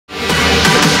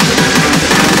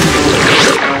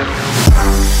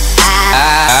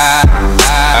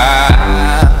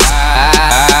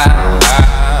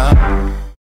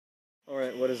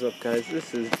guys,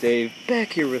 this is Dave,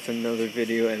 back here with another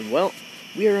video, and well,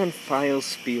 we are on Fial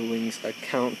Spieling's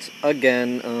account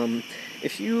again.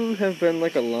 If you have been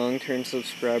like a long-term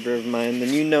subscriber of mine,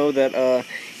 then you know that,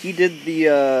 he did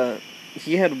the,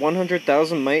 he had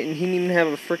 100,000 might, and he didn't even have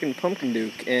a frickin' Pumpkin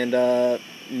Duke, and,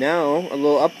 now, a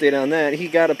little update on that, he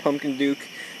got a Pumpkin Duke.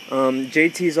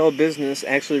 JT's All Business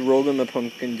actually rolled him a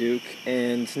Pumpkin Duke,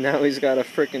 and now he's got a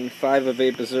frickin' 5 of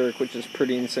 8 Berserk, which is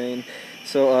pretty insane.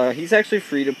 So, he's actually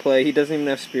free to play. He doesn't even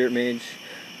have Spirit Mage.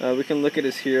 We can look at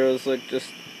his heroes, like,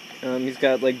 he's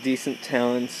got, like, decent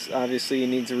talents. Obviously, he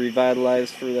needs a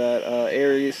Revitalize for that,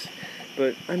 Ares.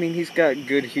 But, I mean, he's got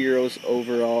good heroes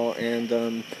overall,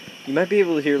 and, you might be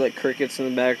able to hear, like, crickets in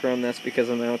the background. That's because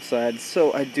I'm outside,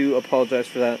 so I do apologize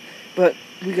for that. But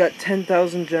we got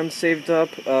 10,000 gems saved up.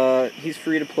 He's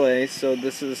free to play, so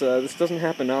this doesn't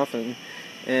happen often.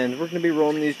 And we're going to be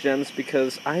rolling these gems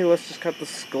because iOS just got the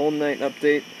Skull Knight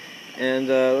update. And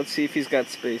let's see if he's got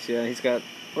space. Yeah, he's got...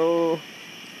 Oh,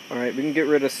 alright, we can get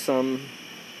rid of some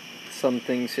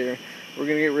things here. We're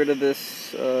going to get rid of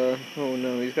this... oh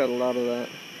no, he's got a lot of that.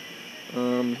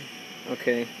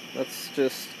 Okay, let's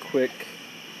just quick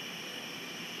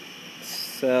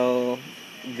sell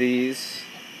these.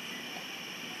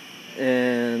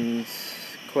 And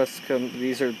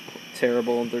these are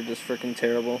terrible. They're just freaking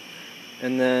terrible.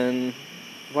 And then,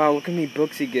 wow, look how many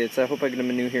books he gets. I hope I get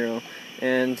him a new hero.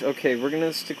 And, okay, we're going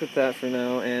to stick with that for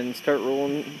now and start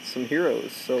rolling some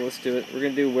heroes. So let's do it. We're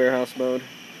going to do warehouse mode.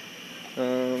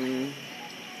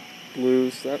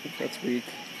 Blues, that's weak.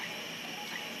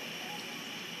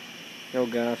 Oh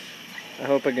gosh. I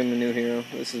hope I get him a new hero.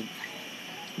 This is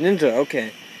Ninja,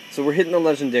 okay. So we're hitting the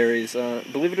legendaries.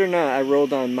 Believe it or not, I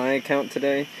rolled on my account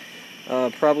today.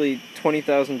 Probably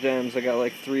 20,000 gems. I got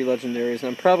like 3 legendaries, and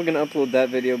I'm probably going to upload that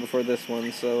video before this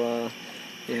one, so,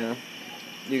 yeah.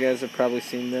 You guys have probably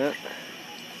seen that.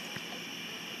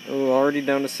 Oh, already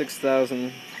down to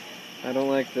 6,000. I don't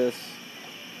like this.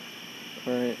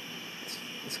 Alright.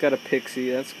 It's got a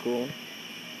pixie, that's cool.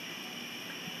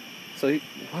 So,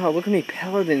 wow, look how many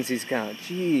paladins he's got.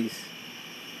 Jeez.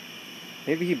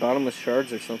 Maybe he bought them with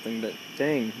shards or something, but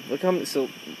dang. Look how many, so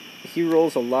he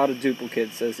rolls a lot of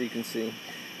duplicates, as you can see.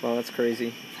 Wow, that's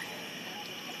crazy.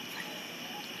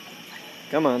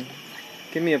 Come on.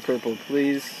 Give me a purple,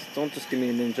 please. Don't just give me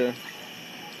a ninja.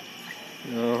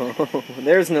 No.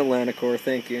 There's an Atlanticor,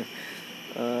 thank you.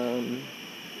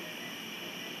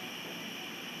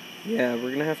 Yeah,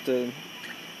 we're gonna have to...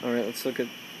 Alright, let's look at...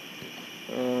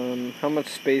 how much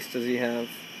space does he have?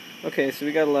 Okay, so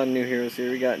we got a lot of new heroes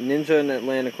here. We got Ninja and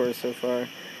Atlanticor so far.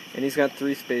 And he's got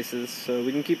 3 spaces, so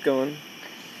we can keep going.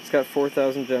 He's got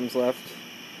 4,000 gems left.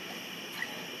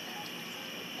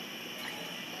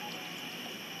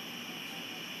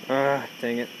 Ah,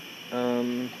 dang it.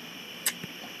 I'm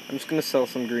just gonna sell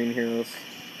some green heroes.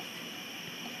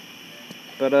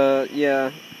 But,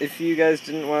 yeah, if you guys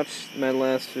didn't watch my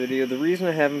last video, the reason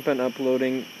I haven't been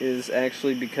uploading is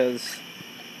actually because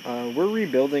we're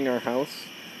rebuilding our house.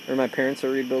 Or my parents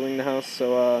are rebuilding the house,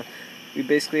 so we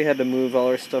basically had to move all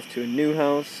our stuff to a new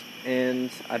house, and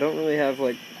I don't really have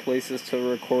like places to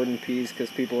record in peace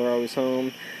because people are always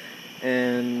home,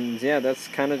 and yeah, that's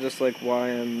kind of just like why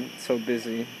I'm so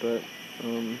busy, but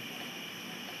I'm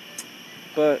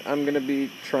gonna be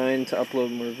trying to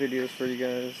upload more videos for you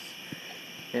guys,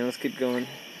 and let's keep going.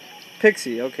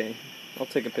 Pixie, okay, I'll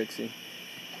take a Pixie.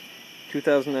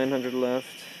 2,900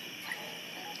 left.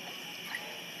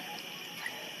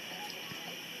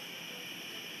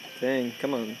 Dang,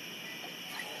 come on.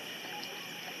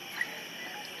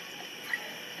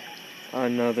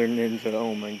 Another ninja,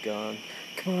 oh my god.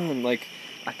 Come on, like,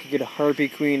 I could get a Harpy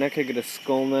Queen, I could get a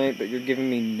Skull Knight, but you're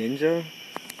giving me ninja?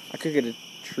 I could get a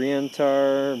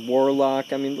Triantar,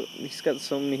 Warlock, I mean, look, he's got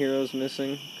so many heroes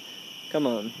missing. Come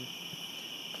on.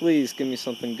 Please give me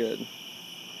something good.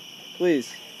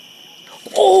 Please.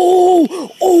 Oh!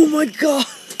 Oh my god!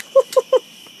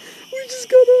 We just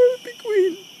got a Harpy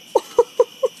Queen!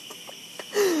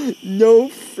 No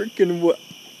freaking way.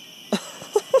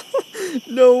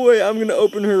 No way, I'm gonna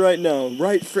open her right now.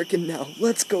 Right freaking now.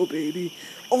 Let's go, baby.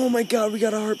 Oh my god, we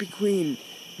got a Harpy Queen.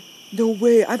 No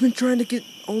way, I've been trying to get...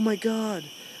 Oh my god.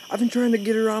 I've been trying to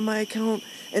get her on my account,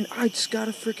 and I just got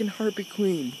a freaking Harpy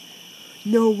Queen.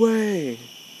 No way.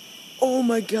 Oh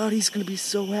my god, he's gonna be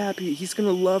so happy. He's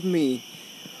gonna love me.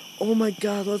 Oh my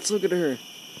god, let's look at her.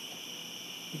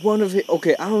 One of it.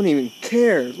 Okay, I don't even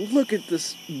care. Look at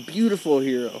this beautiful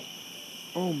hero.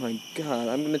 Oh my god,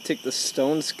 I'm gonna take the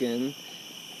stone skin.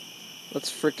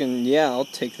 Let's frickin', yeah, I'll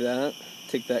take that.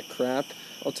 Take that crap.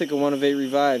 I'll take a 1 of 8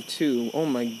 revive too. Oh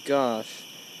my gosh.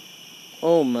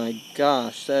 Oh my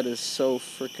gosh, that is so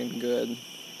frickin' good.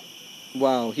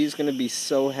 Wow, he's gonna be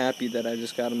so happy that I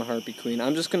just got him a Harpy Queen.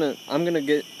 I'm gonna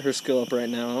get her skill up right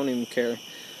now. I don't even care.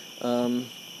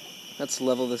 Let's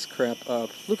level this crap up.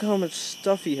 Look how much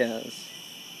stuff he has.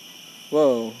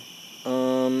 Whoa.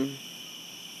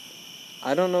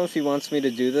 I don't know if he wants me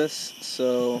to do this,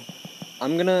 so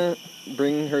I'm gonna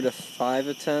bring her to 5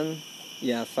 of 10.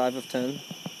 Yeah, 5 of 10.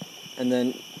 And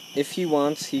then if he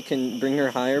wants, he can bring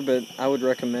her higher, but I would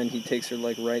recommend he takes her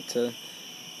like right to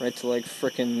like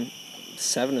frickin'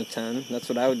 7 of 10. That's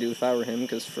what I would do if I were him,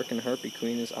 because frickin' Harpy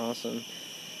Queen is awesome.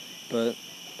 But,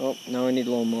 oh, now I need a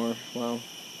little more. Wow.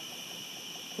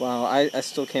 Wow, I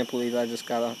still can't believe I just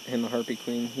got him a Harpy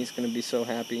Queen. He's gonna be so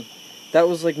happy. That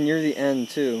was like near the end,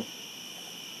 too.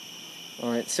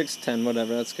 Alright, 610,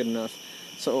 whatever, that's good enough.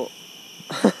 So,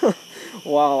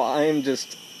 wow, I'm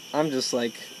just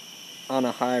like on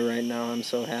a high right now. I'm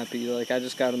so happy. Like, I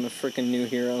just got him a freaking new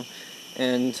hero.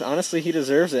 And honestly, he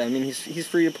deserves it. I mean, he's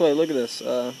free to play. Look at this.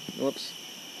 Whoops.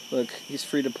 Look, he's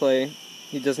free to play.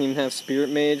 He doesn't even have Spirit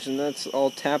Mage, and that's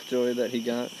all Tapjoy that he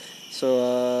got.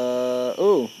 So,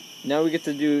 oh, now we get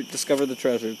to discover the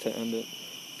treasure to end it.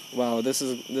 Wow, this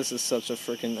is such a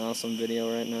freaking awesome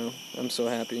video right now. I'm so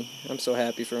happy. I'm so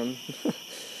happy for him.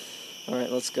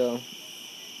 Alright, let's go.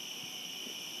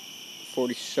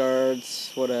 40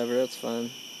 shards, whatever, that's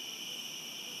fine.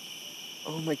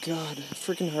 Oh my god,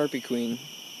 freaking Harpy Queen.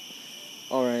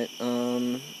 Alright,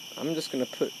 I'm just gonna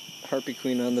put Harpy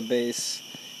Queen on the base,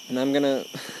 and I'm gonna...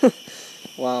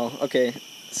 Wow, okay,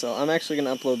 so I'm actually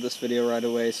gonna upload this video right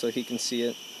away so he can see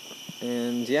it.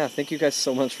 And yeah, thank you guys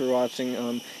so much for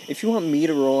watching. If you want me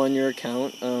to roll on your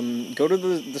account, go to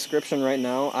the description right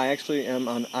now. I actually am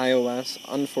on iOS,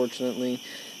 unfortunately.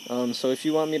 So if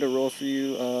you want me to roll for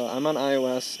you, I'm on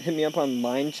iOS. Hit me up on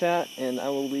line chat, and I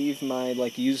will leave my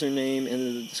username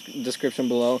in the description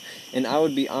below. And I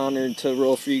would be honored to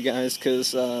roll for you guys,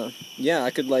 because yeah, I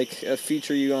could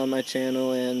feature you on my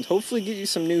channel and hopefully get you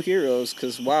some new heroes.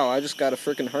 Because wow, I just got a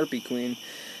freaking Harpy Queen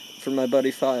for my buddy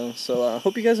Fial. So I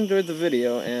hope you guys enjoyed the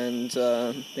video, and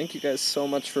thank you guys so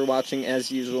much for watching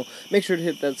as usual. Make sure to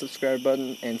hit that subscribe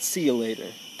button, and see you later.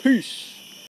 Peace!